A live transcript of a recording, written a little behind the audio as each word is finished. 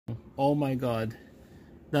Oh my god,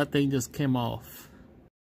 that thing just came off.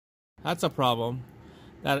 That's a problem.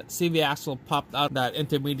 That CV axle popped out that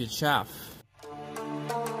intermediate shaft.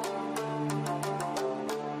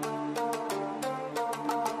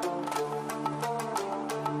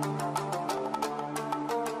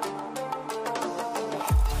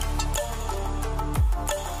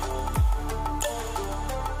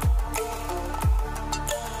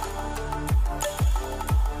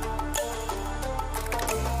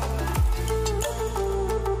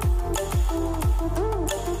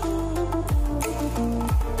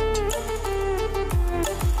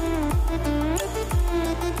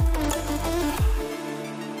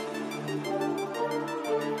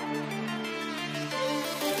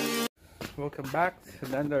 Welcome back to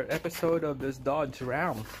another episode of this Dodge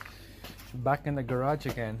Ram. Back in the garage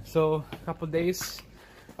again. So a couple days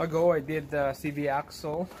ago I did the CV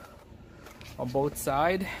axle on both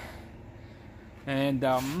sides, and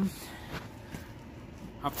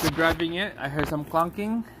after driving it I heard some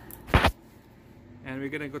clunking, and we're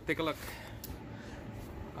gonna go take a look.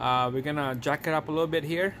 We're gonna jack it up a little bit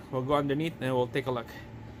here. We'll go underneath and we'll take a look.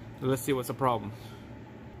 Let's see what's the problem.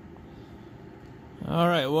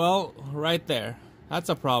 Alright, well, right there, that's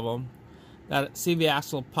a problem. That CV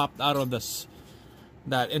axle popped out of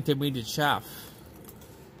that intermediate shaft.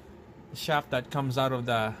 The shaft that comes out of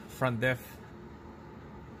the front diff.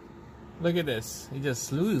 Look at this, it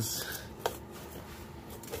just loose.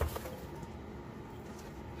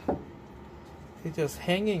 It's just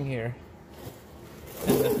hanging here.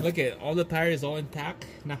 And look at it, all the tires all intact.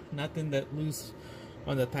 Nothing that loose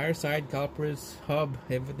on the tire side, calipers, hub,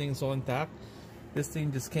 everything's all intact. This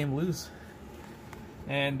thing just came loose,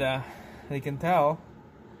 and you can tell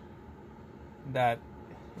that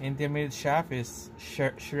intermediate shaft is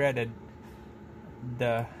shredded.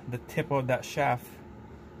 The tip of that shaft,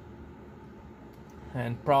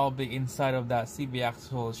 and probably inside of that CV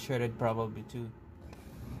axle is shredded probably too.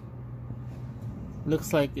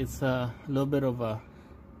 Looks like it's a little bit of a,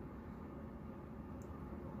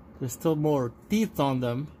 there's still more teeth on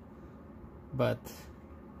them, but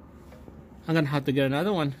I'm gonna have to get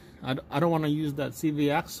another one. I don't want to use that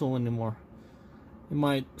CV axle anymore. It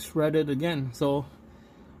might shred it again. So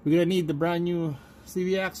we're gonna need the brand new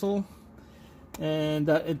CV axle and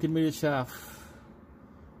that intermediate shaft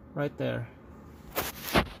right there.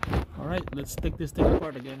 Alright, let's take this thing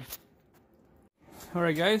apart again.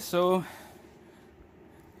 Alright guys, so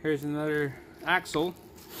here's another axle.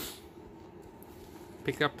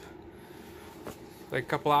 Picked up like a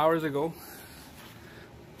couple hours ago.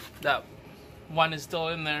 That one is still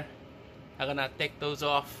in there. I'm gonna take those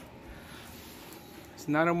off. It's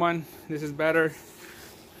another one. This is better.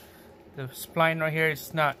 The spline right here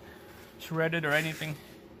is not shredded or anything.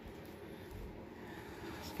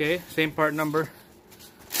 Okay, same part number.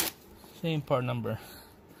 Same part number.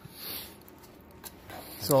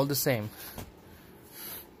 It's all the same.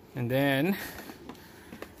 And then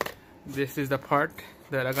this is the part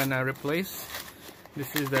that I'm gonna replace.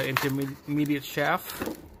 This is the intermediate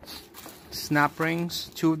shaft. Snap rings,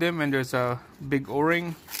 2 of them, and there's a big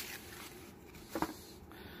o-ring,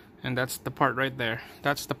 and that's the part right there.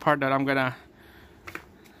 That's the part that I'm gonna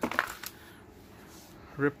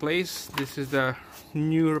replace. This is the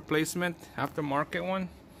new replacement, aftermarket one.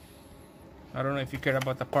 I don't know if you care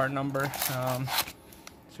about the part number.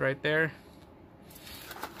 It's right there.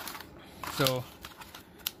 So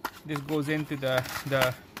this goes into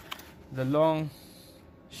the long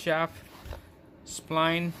shaft.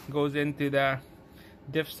 Spline goes into the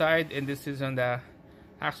diff side, and this is on the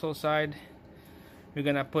axle side. We're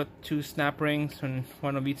gonna put 2 snap rings on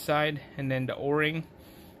one of each side, and then the o-ring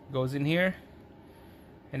goes in here,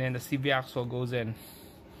 and then the CV axle goes in.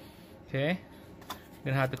 Okay,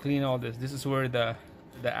 gonna have to clean all this. This is where the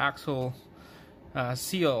axle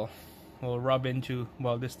seal will rub into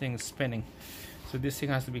while this thing is spinning, so this thing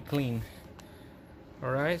has to be clean.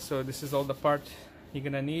 Alright, so this is all the parts you're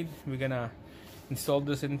gonna need. We're gonna install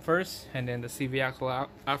this in first, and then the CV axle out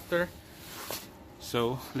after.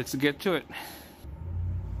 So let's get to it.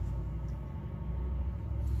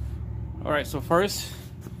 Alright, so first,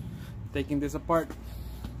 taking this apart.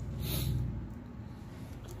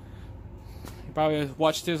 You probably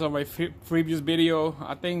watched this on my previous video.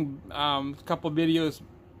 I think a couple videos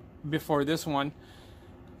before this one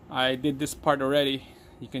I did this part already.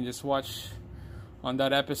 You can just watch on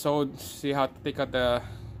that episode, see how to take out the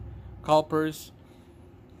calipers,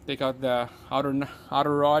 take out the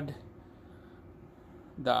outer rod,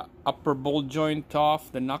 the upper bolt joint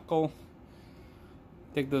off, the knuckle,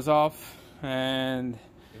 take those off, and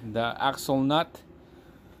the axle nut,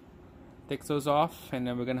 take those off, and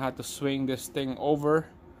then we're gonna have to swing this thing over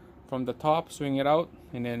from the top, swing it out,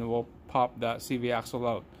 and then we'll pop the CV axle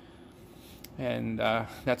out. And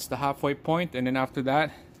that's the halfway point, and then after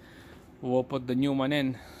that we'll put the new one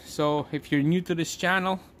in. So if you're new to this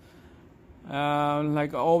channel,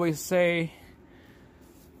 like I always say,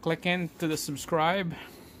 click into the subscribe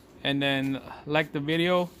and then like the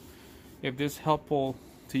video if this is helpful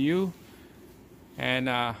to you, and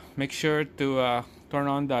make sure to turn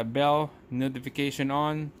on the bell notification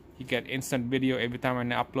on. You get instant video every time I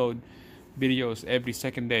upload videos every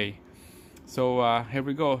second day. So here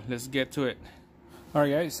we go, let's get to it.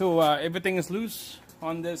 Alright guys, so everything is loose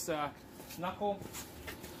on this knuckle.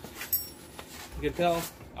 You can tell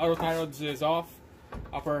auto tie rods is off,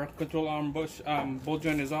 upper control arm bolt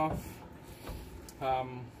joint is off,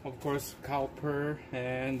 of course caliper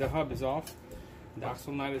and the hub is off, the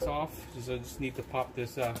axle nut is off. So I just need to pop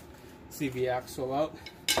this CV axle out,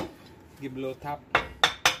 give it a little tap,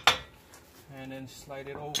 and then slide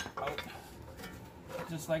it out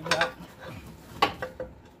just like that.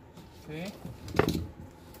 Okay,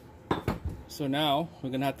 so now we're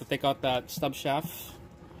gonna have to take out that stub shaft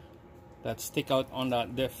that stick out on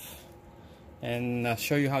that diff, and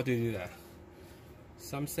show you how to do that.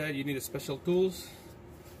 Some said you need a special tools.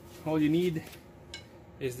 All you need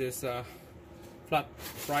is this flat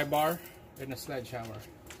pry bar and a sledgehammer.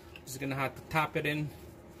 Just gonna have to tap it in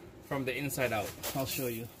from the inside out. I'll show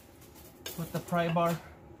you. Put the pry bar,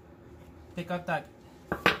 take out that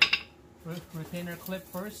retainer clip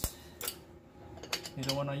first. You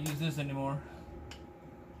don't want to use this anymore.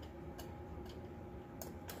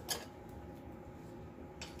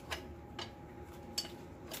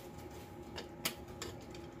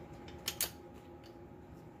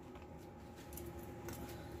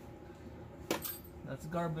 That's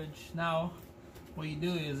garbage. Now what you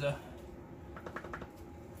do is you're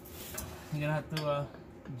gonna have to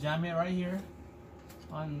jam it right here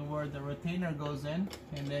on where the retainer goes in,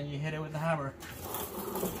 and then you hit it with the hammer.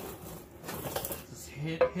 Just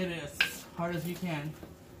hit it as hard as you can.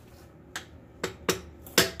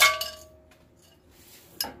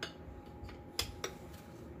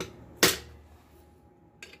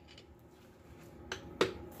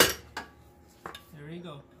 There you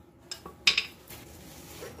go.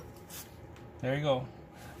 There you go.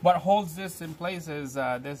 What holds this in place is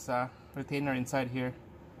this retainer inside here.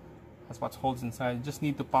 That's what holds inside. You just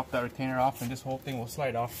need to pop that retainer off and this whole thing will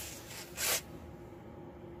slide off.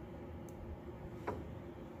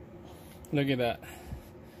 Look at that.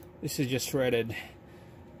 This is just shredded.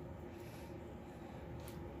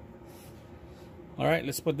 Alright,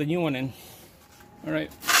 let's put the new one in.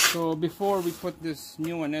 Alright, so before we put this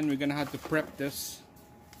new one in, we're gonna have to prep this.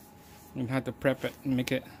 We're gonna have to prep it and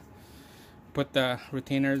make it. Put the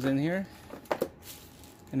retainers in here,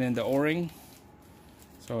 and then the O-ring.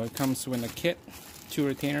 So it comes with a kit, 2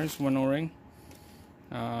 retainers, 1 O-ring.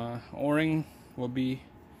 O-ring will be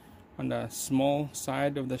on the small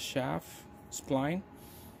side of the shaft spline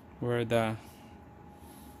where the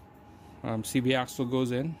CV axle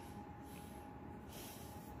goes in.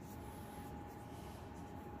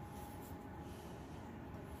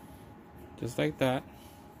 Just like that.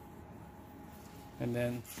 And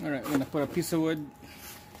then, alright, we're gonna put a piece of wood,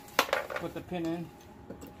 put the pin in.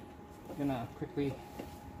 Gonna quickly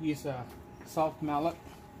use a soft mallet.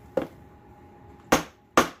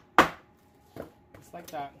 Just like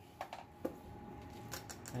that.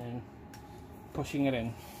 And pushing it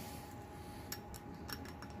in.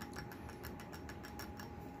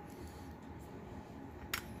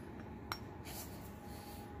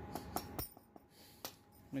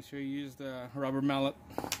 Make sure you use the rubber mallet.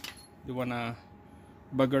 You wanna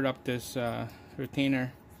bugger up this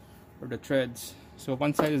retainer or the treads. So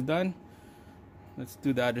one side is done, let's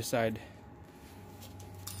do the other side.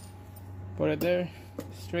 Put it there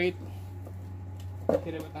straight,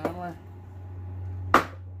 hit it with the hammer,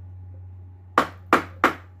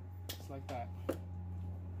 just like that.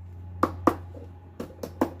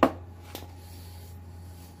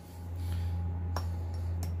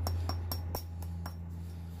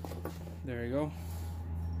 There you go.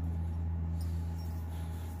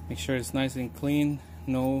 Make sure it's nice and clean,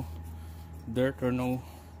 no dirt or no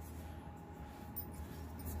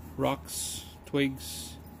rocks,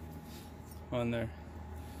 twigs on there.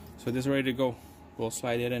 So this is ready to go. We'll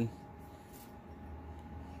slide it in.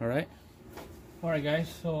 Alright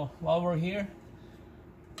guys, so while we're here,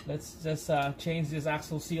 let's just change this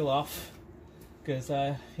axle seal off, because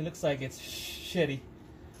it looks like it's shitty.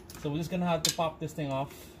 So we're just gonna have to pop this thing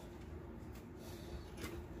off.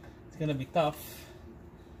 It's gonna be tough.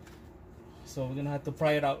 So we're gonna have to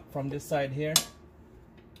pry it out from this side here.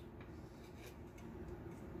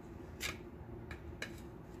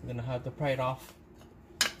 I'm gonna have to pry it off.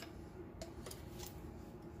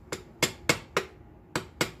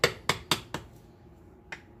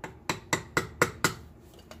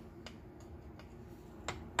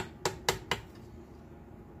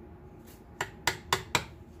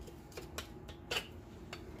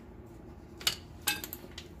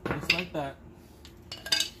 Just like that.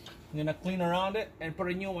 I'm gonna clean around it and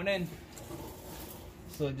put a new one in.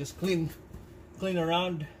 So just clean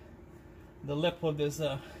around the lip of this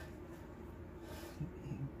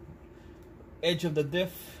edge of the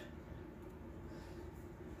diff.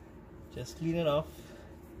 Just clean it off.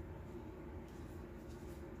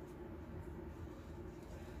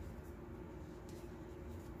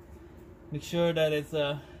 Make sure that it's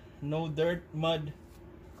no dirt, mud,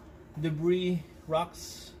 debris,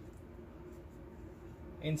 rocks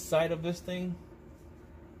inside of this thing.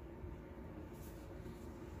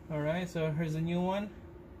 Alright, so here's a new one.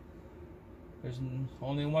 There's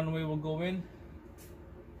only one way we'll go in.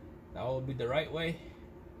 That will be the right way.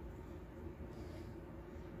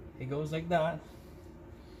 It goes like that.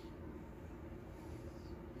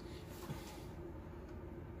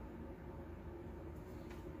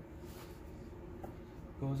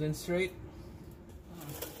 Goes in straight.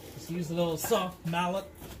 Just use a little soft mallet.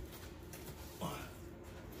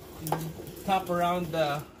 Tap around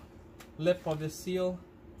the lip of the seal.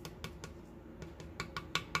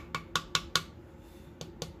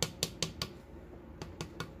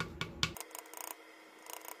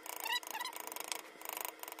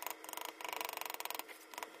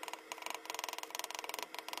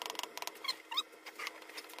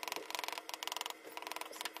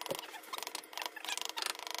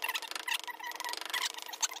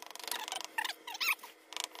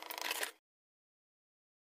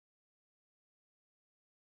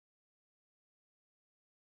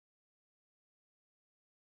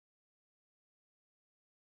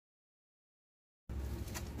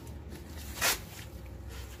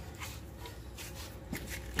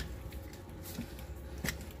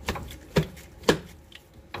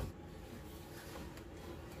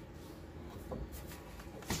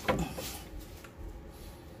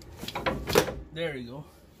 There you go.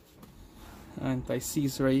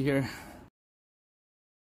 Anti-seize right here.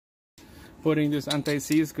 Putting this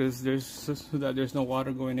anti-seize because there's no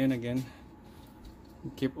water going in again.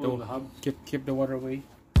 Keep the water away.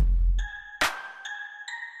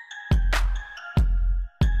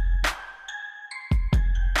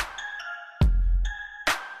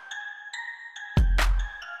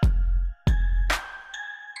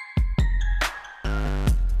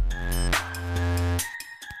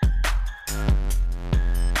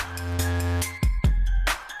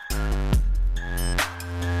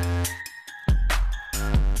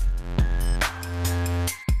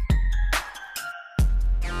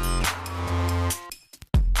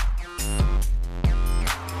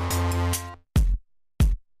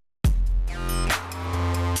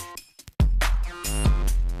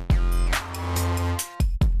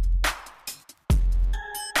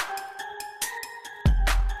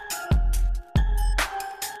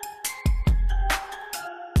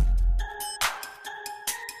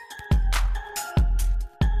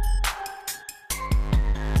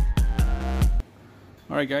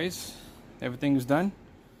 Alright guys, everything is done.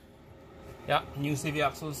 Yeah, new CV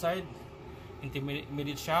axle side,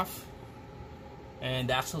 intermediate shaft, and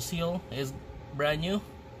the axle seal is brand new.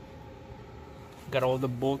 Got all the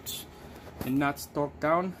bolts and nuts torqued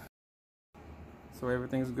down, so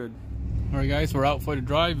everything's good. Alright guys, we're out for the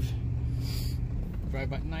drive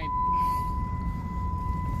at night.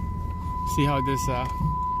 See how this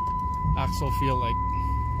axle feel like.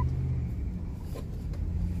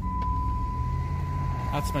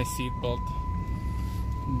 That's my seat belt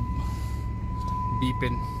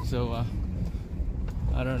beeping, so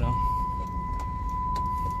I don't know.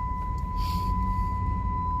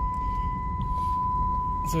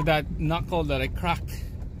 So that knuckle that I cracked,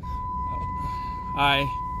 I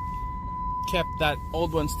kept that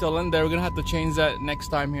old one still in there. We're gonna have to change that next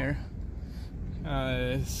time here.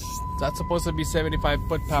 That's supposed to be 75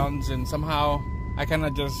 foot-pounds, and somehow I kind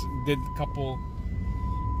of just did a couple,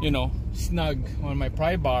 you know, snug on my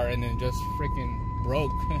pry bar, and it just freaking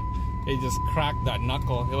broke. It just cracked that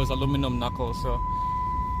knuckle. It was aluminum knuckle, so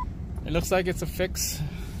it looks like it's a fix.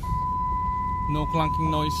 No clunking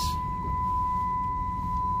noise.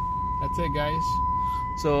 That's it guys.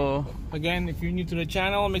 So again, if you're new to the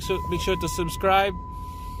channel, make sure to subscribe,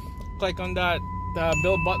 click on that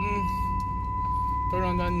bell button, turn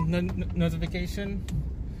on the notification.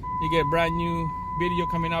 You get brand new video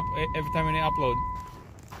coming up every time I upload.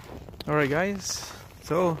 Alright guys,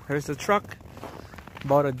 so here's the truck.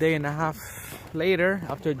 About a day and a half later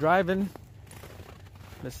after driving.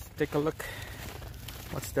 Let's take a look.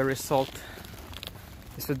 What's the result?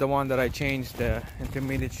 This is the one that I changed the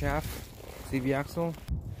intermediate shaft CV axle.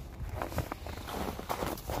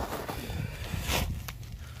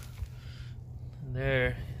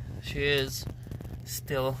 There she is,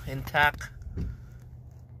 still intact.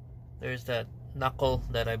 There's that knuckle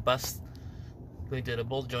that I bust going to the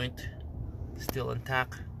bolt joint, still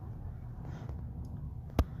intact.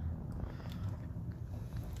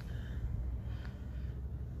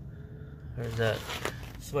 There's that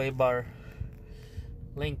sway bar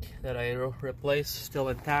link that I replaced, still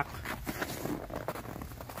intact.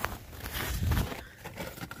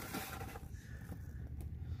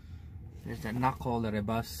 There's that knuckle that I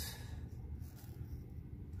bust.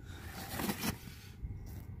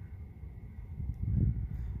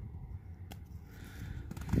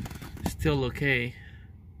 Still okay.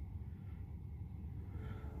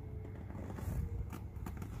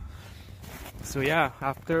 So yeah,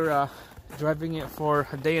 after driving it for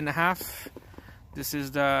a day and a half, this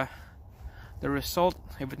is the result.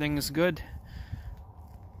 Everything is good.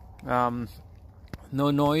 No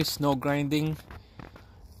noise, no grinding,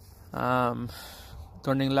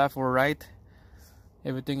 turning left or right,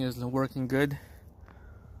 everything is working good.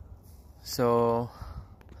 So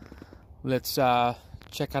let's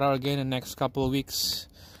check it out again in the next couple of weeks,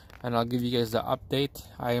 and I'll give you guys the update.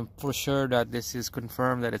 I am for sure that this is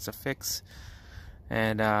confirmed that it's a fix,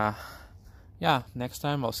 and yeah, next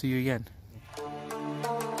time I'll see you again.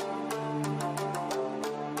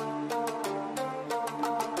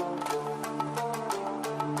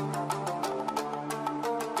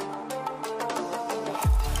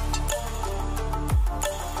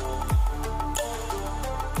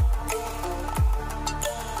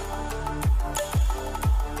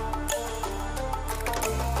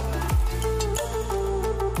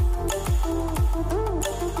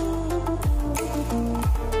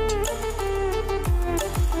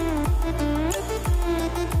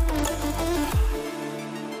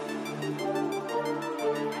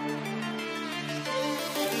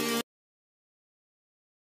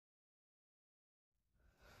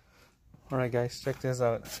 Alright guys, check this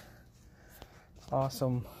out.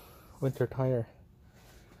 Awesome winter tire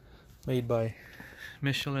made by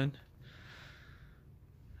Michelin.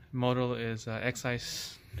 Model is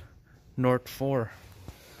Excise North 4.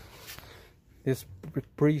 It's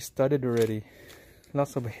pre-studded already.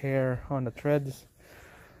 Lots of hair on the treads.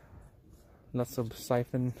 Lots of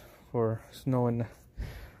siphon for snow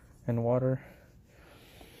and water.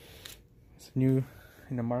 It's new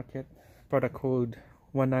in the market. Product code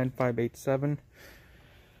 19587.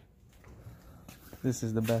 This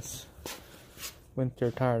is the best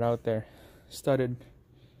winter tire out there. Studded,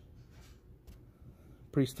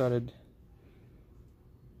 pre-studded.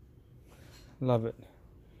 Love it.